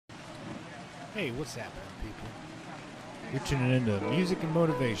Hey, what's happening, people? You're tuning into Music and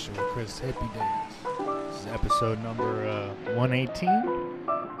Motivation with Chris Hippie Davis. This is episode number 118.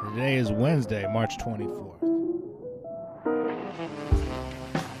 And today is Wednesday, March 24th.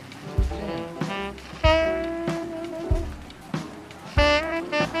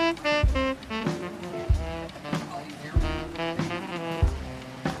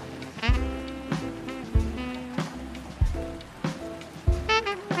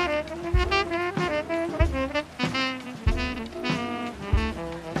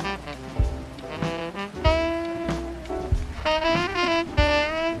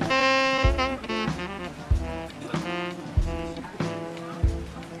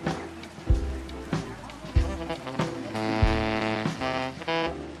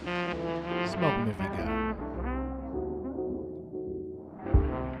 Smoke 'em if you got 'em.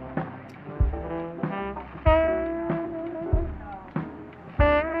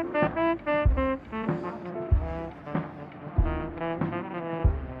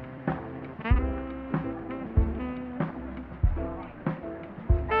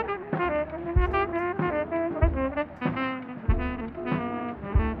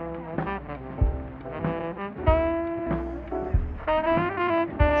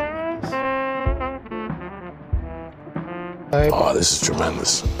 Oh, this is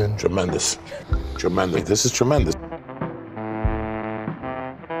tremendous. Tremendous. Tremendous. This is tremendous.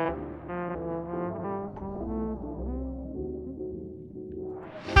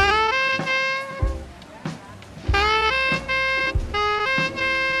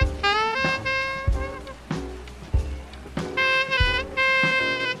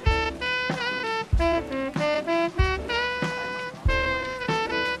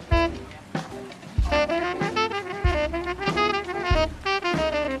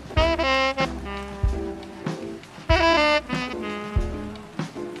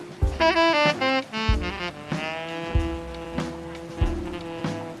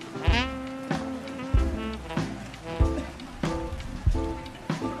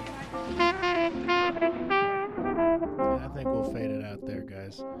 I think we'll fade it out there,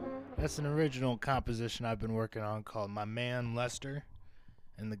 guys. That's an original composition I've been working on called My Man Lester.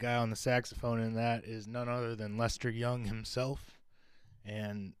 And the guy on the saxophone in that is none other than Lester Young himself.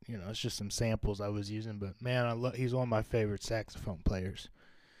 And, it's just some samples I was using. But, man, he's one of my favorite saxophone players.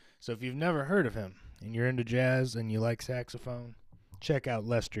 So if you've never heard of him and you're into jazz and you like saxophone, check out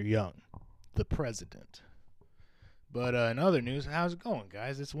Lester Young, the president. But in other news, how's it going,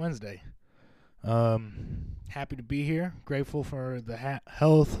 guys? It's Wednesday. Happy to be here. Grateful for the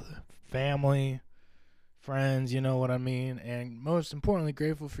health, family, friends, you know what I mean. And most importantly,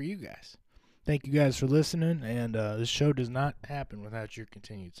 grateful for you guys. Thank you guys for listening. And this show does not happen without your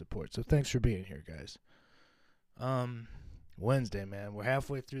continued support. So thanks for being here, guys. Wednesday, man. We're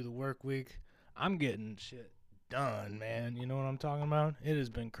halfway through the work week. I'm getting shit done, man. You know what I'm talking about? It has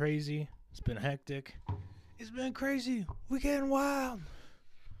been crazy. It's been hectic. It's been crazy. We're getting wild.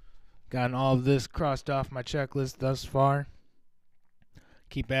 Gotten all of this crossed off my checklist thus far.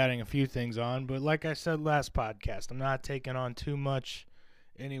 Keep adding a few things on, but like I said last podcast, I'm not taking on too much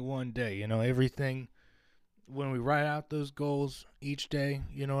any one day. Everything, when we write out those goals each day,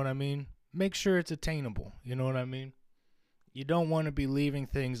 you know what I mean? Make sure it's attainable, you know what I mean? You don't want to be leaving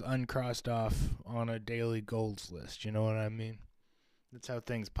things uncrossed off on a daily goals list, you know what I mean? That's how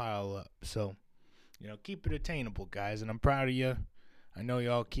things pile up. So, keep it attainable, guys, and I'm proud of you. I know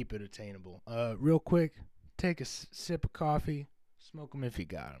y'all keep it attainable. Real quick, take a sip of coffee. Smoke them if you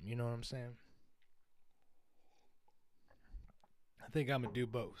got them. You know what I'm saying? I think I'm going to do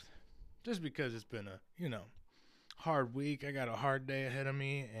both. Just because it's been a, hard week. I got a hard day ahead of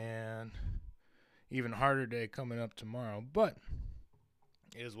me and even harder day coming up tomorrow. But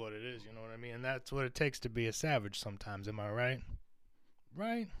it is what it is, you know what I mean? And that's what it takes to be a savage sometimes. Am I right?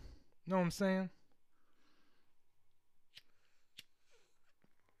 Right? Know what I'm saying?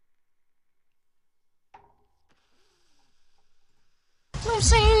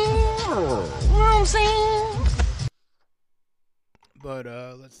 But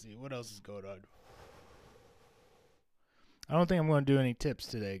let's see, what else is going on? I don't think I'm going to do any tips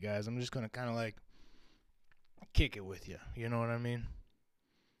today, guys. I'm just going to kind of kick it with you. You know what I mean?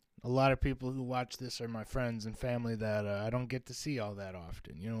 A lot of people who watch this are my friends and family that I don't get to see all that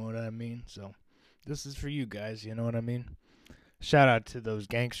often. You know what I mean? So this is for you guys. You know what I mean? Shout out to those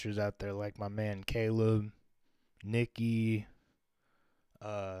gangsters out there like my man Caleb, Nikki,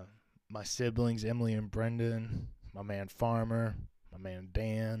 my siblings Emily and Brendan, my man Farmer, my man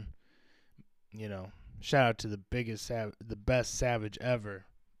Dan. Shout out to the best savage ever,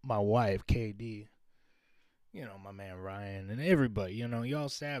 my wife KD. My man Ryan and everybody. Y'all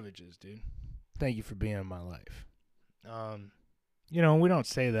savages, dude. Thank you for being in my life. You know, we don't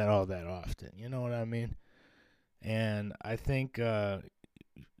say that all that often. You know what I mean? And I think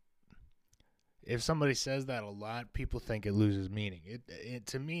if somebody says that a lot, people think it loses meaning. It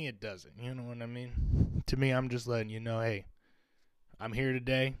to me, it doesn't. You know what I mean? To me, I'm just letting you know, hey, I'm here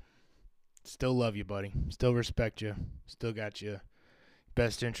today. Still love you, buddy. Still respect you. Still got you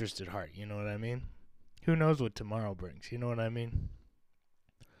best interest at heart. You know what I mean? Who knows what tomorrow brings? You know what I mean?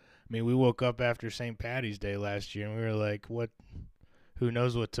 I mean, we woke up after St. Patty's Day last year, and we were like, what? Who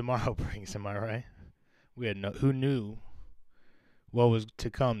knows what tomorrow brings? Am I right? We had who knew what was to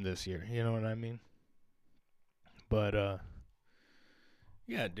come this year? You know what I mean? But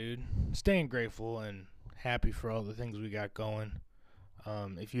yeah, dude, staying grateful and happy for all the things we got going.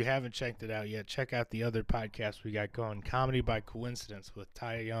 If you haven't checked it out yet, check out the other podcasts we got going. Comedy by Coincidence with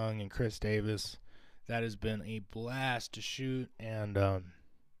Ty Young and Chris Davis. That has been a blast to shoot, and I'm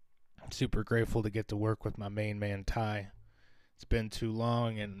super grateful to get to work with my main man, Ty. It's been too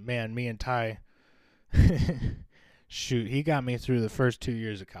long, and man, me and Ty, shoot, he got me through the first 2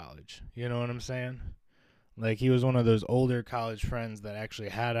 years of college. You know what I'm saying? Like, he was one of those older college friends that actually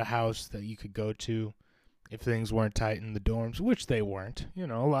had a house that you could go to if things weren't tight in the dorms, which they weren't, you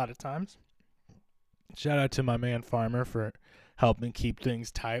know, a lot of times. Shout out to my man Farmer for helping keep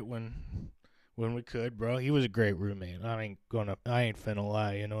things tight when we could, bro. He was a great roommate. I ain't finna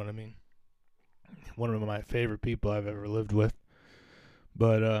lie, you know what I mean? One of my favorite people I've ever lived with.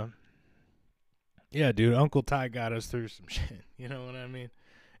 But yeah, dude, Uncle Ty got us through some shit, you know what I mean?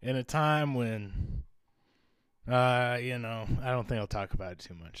 In a time when you know, I don't think I'll talk about it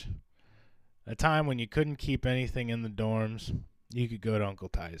too much. A time when you couldn't keep anything in the dorms, you could go to Uncle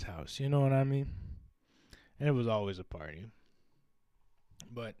Ty's house. You know what I mean? And it was always a party.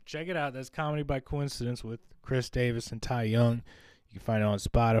 But check it out. That's Comedy by Coincidence with Chris Davis and Ty Young. You can find it on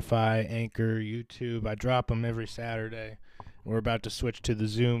Spotify, Anchor, YouTube. I drop them every Saturday. We're about to switch to the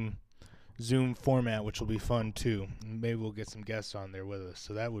Zoom format, which will be fun too. Maybe we'll get some guests on there with us,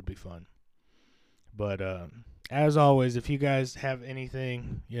 so that would be fun. But as always, if you guys have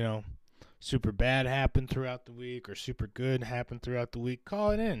anything, you know, super bad happen throughout the week or super good happen throughout the week,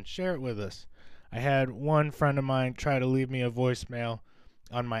 call it in. Share it with us. I had one friend of mine try to leave me a voicemail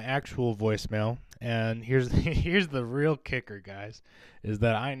on my actual voicemail, and here's the real kicker, guys, is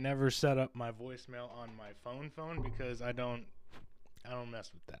that I never set up my voicemail on my phone because I don't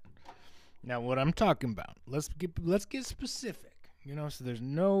mess with that. Now, what I'm talking about, let's get specific, you know, so there's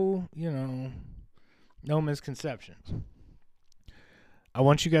no misconceptions. I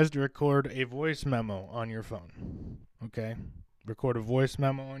want you guys to record a voice memo on your phone, okay? Record a voice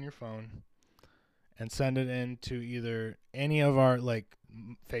memo on your phone and send it in to either any of our, like,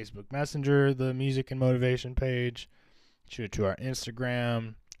 Facebook Messenger, the Music and Motivation page, shoot it to our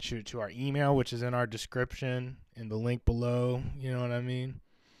Instagram, shoot it to our email, which is in our description in the link below, you know what I mean?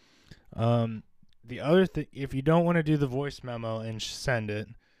 The other thing, if you don't want to do the voice memo and send it,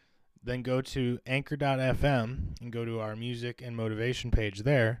 then go to anchor.fm and go to our music and motivation page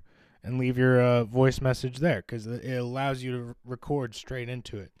there and leave your voice message there, because it allows you to record straight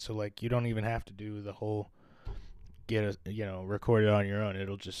into it. So, like, you don't even have to do the whole record it on your own.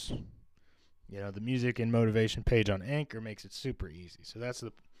 It'll just, the music and motivation page on Anchor makes it super easy. So that's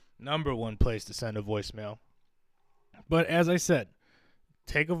the number one place to send a voicemail. But as I said,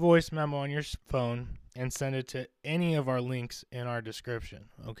 take a voice memo on your phone and send it to any of our links in our description,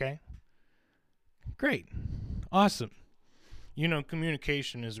 okay? Great. Awesome.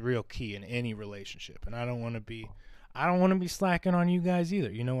 Communication is real key in any relationship, and I don't want to be slacking on you guys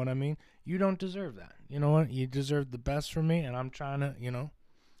either. You know what I mean? You don't deserve that. You know what? You deserve the best from me, and I'm trying to,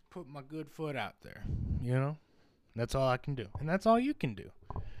 put my good foot out there. That's all I can do, and that's all you can do.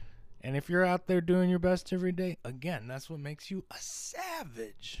 And if you're out there doing your best every day, again, that's what makes you a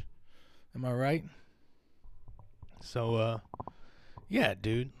savage. Am I right? So, yeah,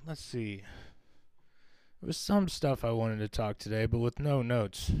 dude, let's see. There was some stuff I wanted to talk today, but with no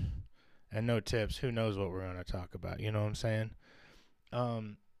notes and no tips, who knows what we're going to talk about, you know what I'm saying?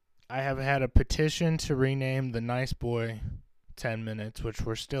 I have had a petition to rename the Nice Boy 10 minutes, which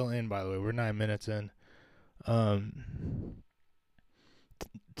we're still in, by the way. We're 9 minutes in.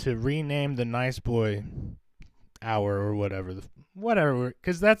 To rename the Nice Boy hour or whatever,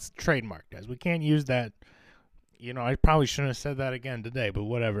 because that's trademarked, guys. We can't use that. I probably shouldn't have said that again today, but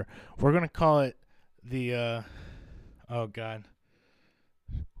whatever. We're going to call it the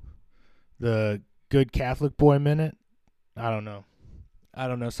Good Catholic Boy Minute. I don't know.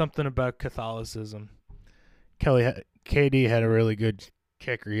 Something about Catholicism. KD had a really good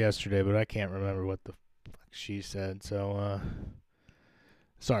kicker yesterday, but I can't remember what the fuck she said. So,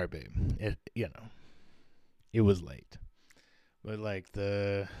 sorry, babe. it, it was late. But like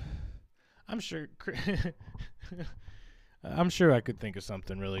I'm sure I'm sure I could think of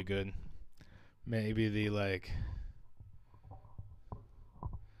something really good. Maybe the like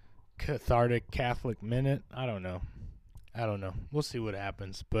cathartic Catholic minute. I don't know. We'll see what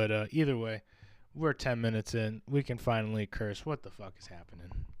happens. But either way, we're 10 minutes in. We can finally curse. What the fuck is happening?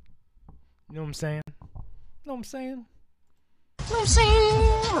 You know what I'm saying?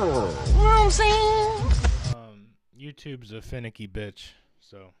 YouTube's a finicky bitch,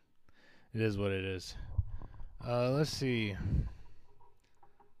 so it is what it is. Let's see.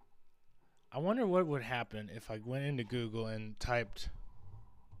 I wonder what would happen if I went into Google and typed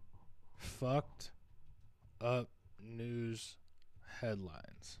fucked up news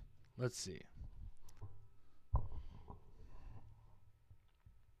headlines. Let's see.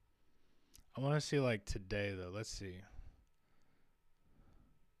 I want to see like today though. Let's see.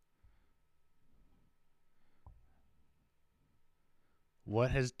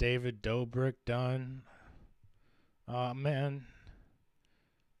 What has David Dobrik done? Oh man.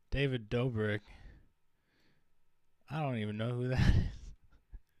 David Dobrik. I don't even know who that is.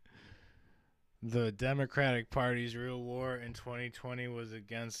 The Democratic Party's real war in 2020 was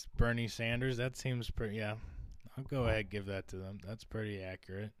against Bernie Sanders. That seems pretty, yeah. I'll go ahead and give that to them. That's pretty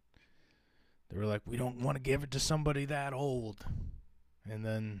accurate. They were like, we don't want to give it to somebody that old. And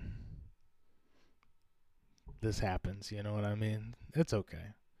then this happens, you know what I mean? It's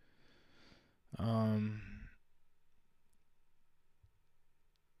okay.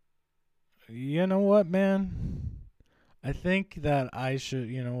 You know what, man? I think that I should,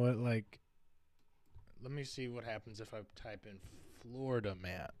 you know what, like, let me see what happens if I type in Florida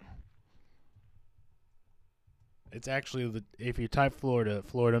man. It's actually, if you type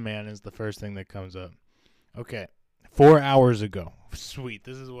Florida man is the first thing that comes up. Okay. 4 hours ago. Sweet.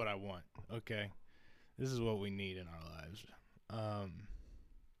 This is what I want. Okay. This is what we need in our lives.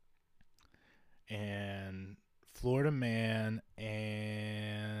 And Florida man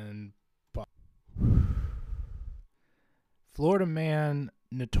and Florida man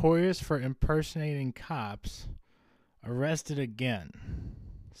notorious for impersonating cops arrested again.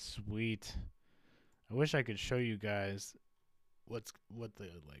 Sweet. I wish I could show you guys what the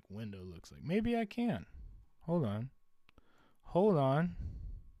like window looks like. Maybe I can. Hold on.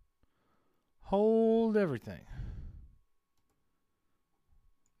 Hold everything.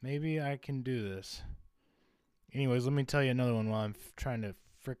 Maybe I can do this. Anyways, let me tell you another one while I'm trying to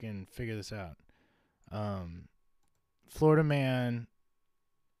freaking figure this out. Florida man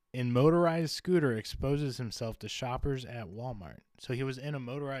in motorized scooter exposes himself to shoppers at Walmart. So he was in a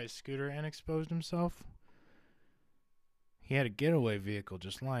motorized scooter and exposed himself? He had a getaway vehicle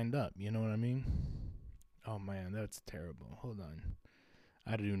just lined up. You know what I mean? Oh, man, that's terrible. Hold on.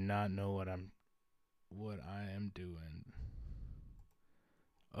 I do not know what I am doing.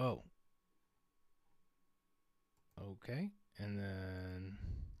 Oh. Okay. And then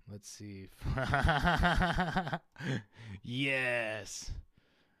let's see. Yes.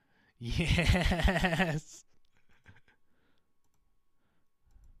 Yes.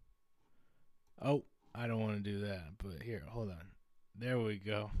 Oh, I don't want to do that, but here, hold on. There we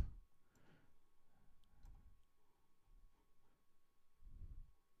go.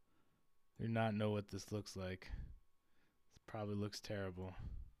 Do not know what this looks like. This probably looks terrible.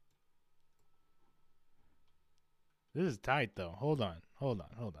 This is tight though. Hold on.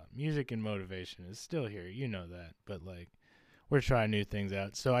 Music and motivation is still here. You know that, but like, we're trying new things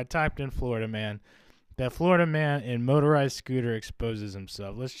out. So I typed in Florida man. That Florida man in motorized scooter exposes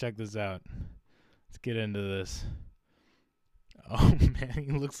himself. Let's check this out. Let's get into this. Oh, man,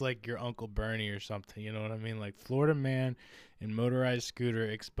 he looks like your Uncle Bernie or something. You know what I mean? Like, Florida man in motorized scooter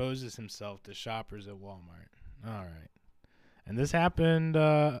exposes himself to shoppers at Walmart. All right. And this happened,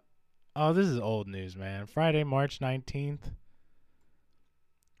 this is old news, man. Friday, March 19th.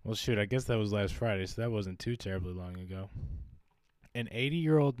 Well, shoot, I guess that was last Friday, so that wasn't too terribly long ago. An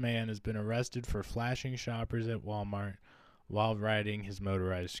 80-year-old man has been arrested for flashing shoppers at Walmart while riding his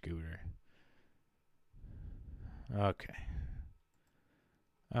motorized scooter. Okay.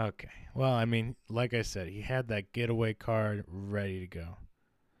 Well, I mean, like I said, he had that getaway card ready to go.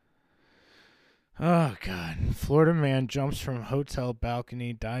 Oh, God. Florida man jumps from hotel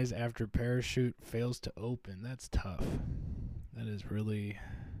balcony, dies after parachute fails to open. That's tough. That is really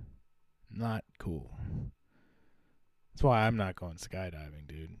not cool. That's why I'm not going skydiving,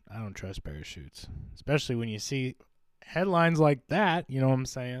 dude. I don't trust parachutes. Especially when you see headlines like that, you know what I'm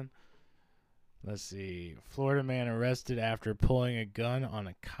saying? Let's see. Florida man arrested after pulling a gun on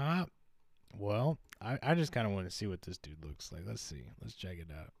a cop. Well, I just kind of want to see what this dude looks like. Let's see. Let's check it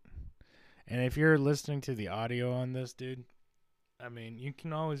out. And if you're listening to the audio on this, dude, I mean, you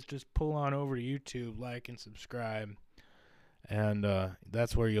can always just pull on over to YouTube, like and subscribe. And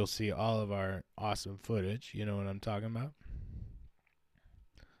that's where you'll see all of our awesome footage. You know what I'm talking about?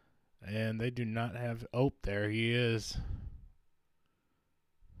 And they do not have... Oh, there he is.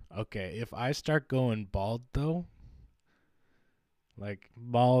 Okay, if I start going bald, though, like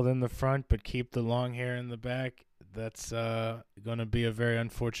bald in the front but keep the long hair in the back, that's going to be a very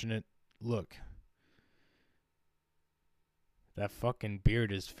unfortunate look. That fucking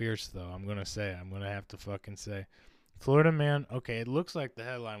beard is fierce, though. I'm going to have to fucking say. Florida man, okay, it looks like the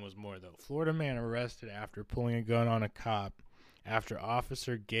headline was more, though. Florida man arrested after pulling a gun on a cop after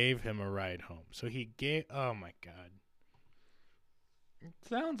officer gave him a ride home. So he gave, oh my God. It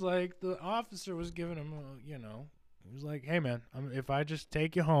sounds like the officer was giving him a, he was like, hey man, if I just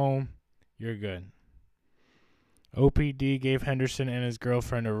take you home, you're good. OPD gave Henderson and his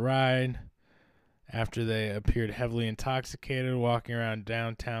girlfriend a ride after they appeared heavily intoxicated, walking around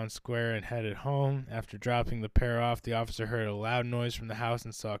downtown square and headed home. After dropping the pair off, the officer heard a loud noise from the house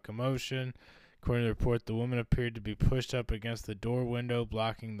and saw a commotion. According to the report, the woman appeared to be pushed up against the door window,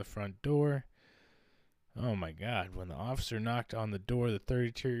 blocking the front door. Oh my God. When the officer knocked on the door, the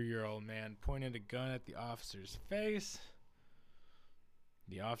 32-year-old man pointed a gun at the officer's face.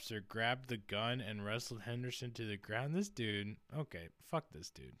 The officer grabbed the gun and wrestled Henderson to the ground. This dude, okay, fuck this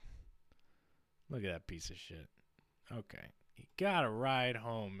dude. Look at that piece of shit. Okay. He got a ride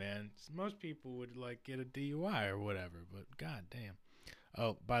home, man. Most people would, like, get a DUI or whatever, but god damn.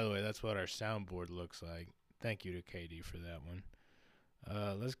 Oh, by the way, that's what our soundboard looks like. Thank you to KD for that one.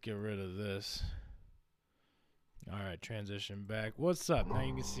 Let's get rid of this. Alright, transition back. What's up? Now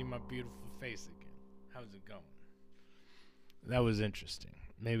you can see my beautiful face again. How's it going? That was interesting.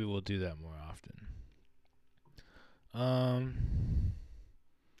 Maybe we'll do that more often.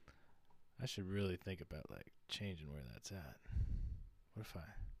 I should really think about, like, changing where that's at. What if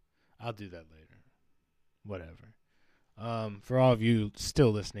I'll do that later. Whatever. For all of you still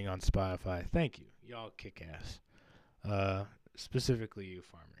listening on Spotify, thank you. Y'all kick ass. Specifically you,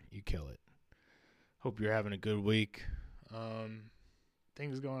 Farmer. You kill it. Hope you're having a good week.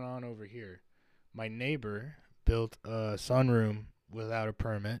 Things going on over here. My neighbor built a sunroom without a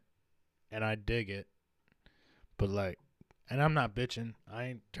permit, and I dig it. But, like, and I'm not bitching. I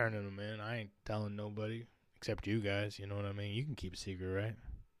ain't turning them in. I ain't telling nobody except you guys. You know what I mean? You can keep a secret, right?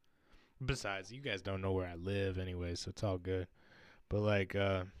 Besides, you guys don't know where I live anyway, so it's all good. But, like,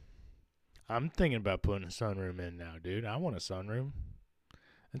 I'm thinking about putting a sunroom in now, dude. I want a sunroom.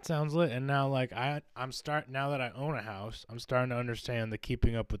 It sounds lit. And now, like, now that I own a house, I'm starting to understand the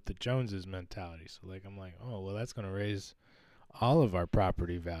keeping up with the Joneses mentality. So, like, I'm like, oh, well, that's going to raise all of our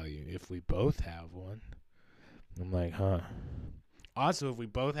property value if we both have one. I'm like, huh. Also, if we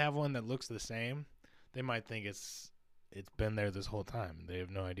both have one that looks the same, they might think it's been there this whole time. They have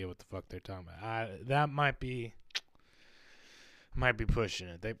no idea what the fuck they're talking about. That might be pushing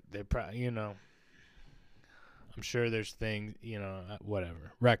it. They probably, I'm sure there's things,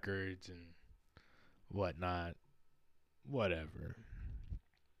 whatever, records and whatnot, whatever.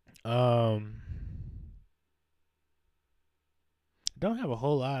 Don't have a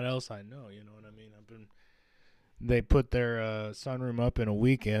whole lot else I know, you know what I mean? They put their sunroom up in a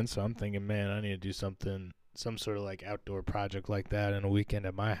weekend, so I'm thinking, man, I need to do some sort of like outdoor project like that in a weekend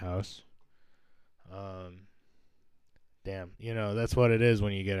at my house. Damn, that's what it is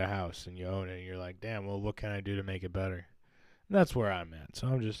when you get a house and you own it and you're like, damn, well, what can I do to make it better? And that's where I'm at. So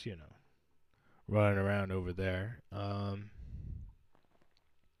I'm just, running around over there.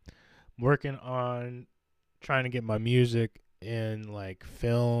 Working on trying to get my music in like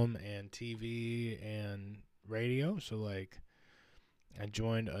film and TV and radio. So like I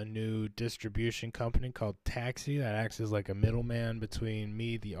joined a new distribution company called Taxi that acts as like a middleman between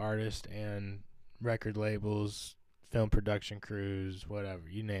me, the artist, and record labels, film production crews, whatever,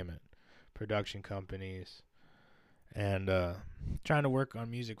 you name it, production companies, and trying to work on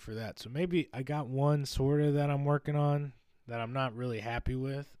music for that. So maybe I got one sort of that I'm working on that I'm not really happy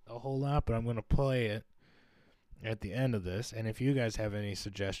with a whole lot, but I'm going to play it at the end of this. And if you guys have any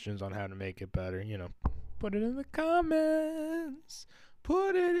suggestions on how to make it better, put it in the comments.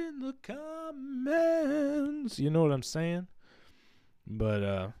 Put it in the comments. You know what I'm saying?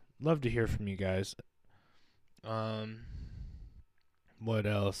 But love to hear from you guys. What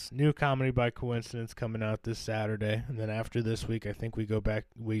else? New Comedy by Coincidence coming out this Saturday. And then after this week, I think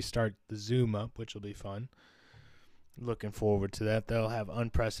we start the Zoom up, which will be fun. Looking forward to that. They'll have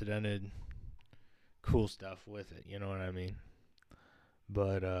unprecedented cool stuff with it. You know what I mean?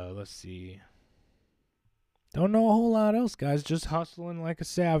 But let's see. Don't know a whole lot else, guys. Just hustling like a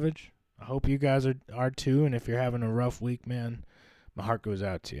savage. I hope you guys are too. And if you're having a rough week, man, my heart goes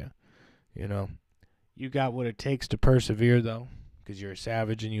out to you. You know, you got what it takes to persevere, though, because you're a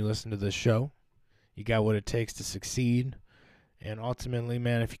savage and you listen to this show. You got what it takes to succeed. And ultimately,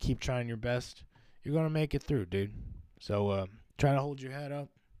 man, if you keep trying your best, you're going to make it through, dude. So try to hold your head up.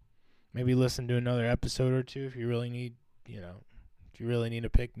 Maybe listen to another episode or two if you really need, if you really need to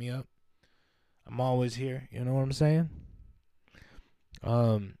pick me up. I'm always here. You know what I'm saying?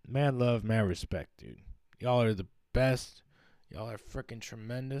 Mad love, mad respect, dude. Y'all are the best. Y'all are freaking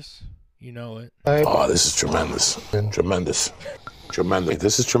tremendous. You know it. Oh, this is tremendous. Tremendous. Tremendous.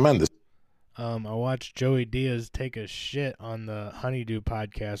 This is tremendous. I watched Joey Diaz take a shit on the Honeydew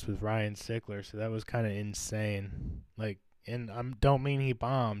podcast with Ryan Sickler, so that was kind of insane. Like, and I don't mean he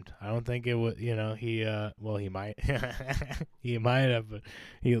bombed. I don't think it was, he might. He might have, but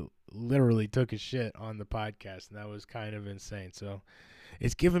he literally took a shit on the podcast, and that was kind of insane. So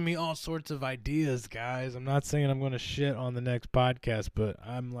it's giving me all sorts of ideas, guys. I'm not saying I'm going to shit on the next podcast, but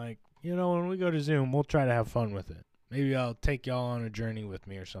I'm like, when we go to Zoom, we'll try to have fun with it. Maybe I'll take y'all on a journey with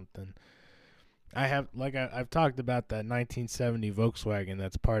me or something. I've talked about that 1970 Volkswagen.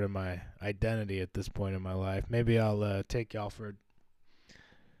 That's part of my identity at this point in my life. Maybe I'll take y'all for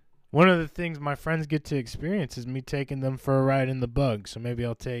one of the things my friends get to experience is me taking them for a ride in the Bug. So maybe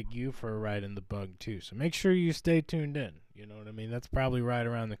I'll take you for a ride in the Bug too. So make sure you stay tuned in. You know what I mean? That's probably right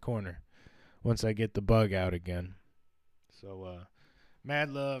around the corner once I get the Bug out again. So mad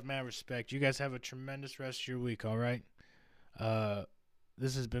love, mad respect. You guys have a tremendous rest of your week, all right?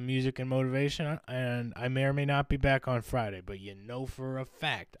 This has been Music and Motivation, and I may or may not be back on Friday, but for a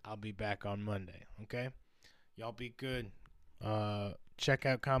fact I'll be back on Monday, okay? Y'all be good. Check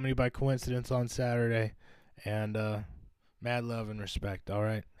out Comedy by Coincidence on Saturday, and mad love and respect, all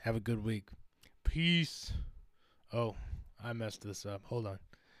right? Have a good week. Peace. Oh, I messed this up. Hold on.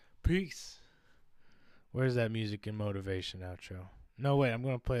 Peace. Where's that Music and Motivation outro? No, wait, I'm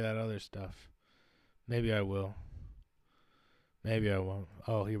going to play that other stuff. Maybe I will. Maybe I won't.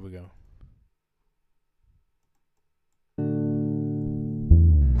 Oh, here we go.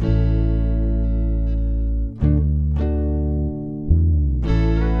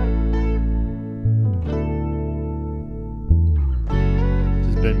 This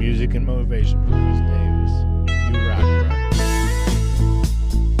has been Music and Motivation with Chris Davis. You rock, bro.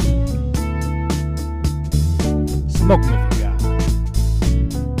 Smoke me if you got.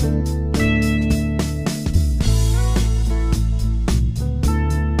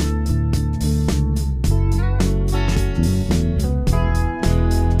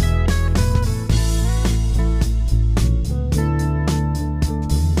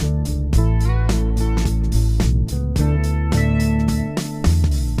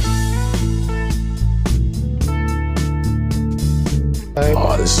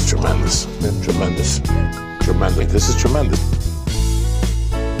 Oh, this is tremendous. Tremendous. Tremendous. This is tremendous.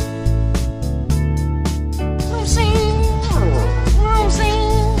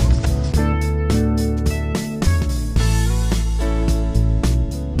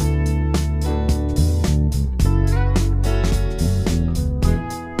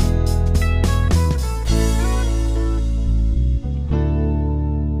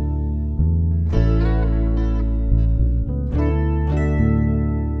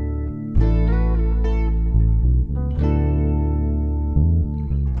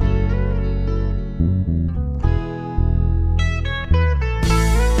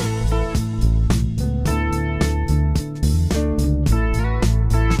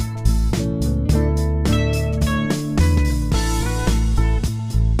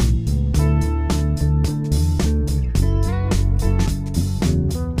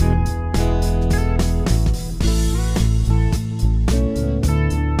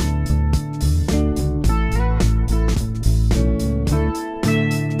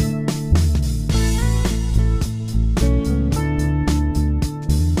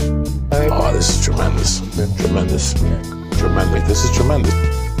 Oh, this is tremendous. Tremendous. Tremendous. This is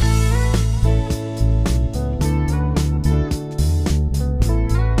tremendous.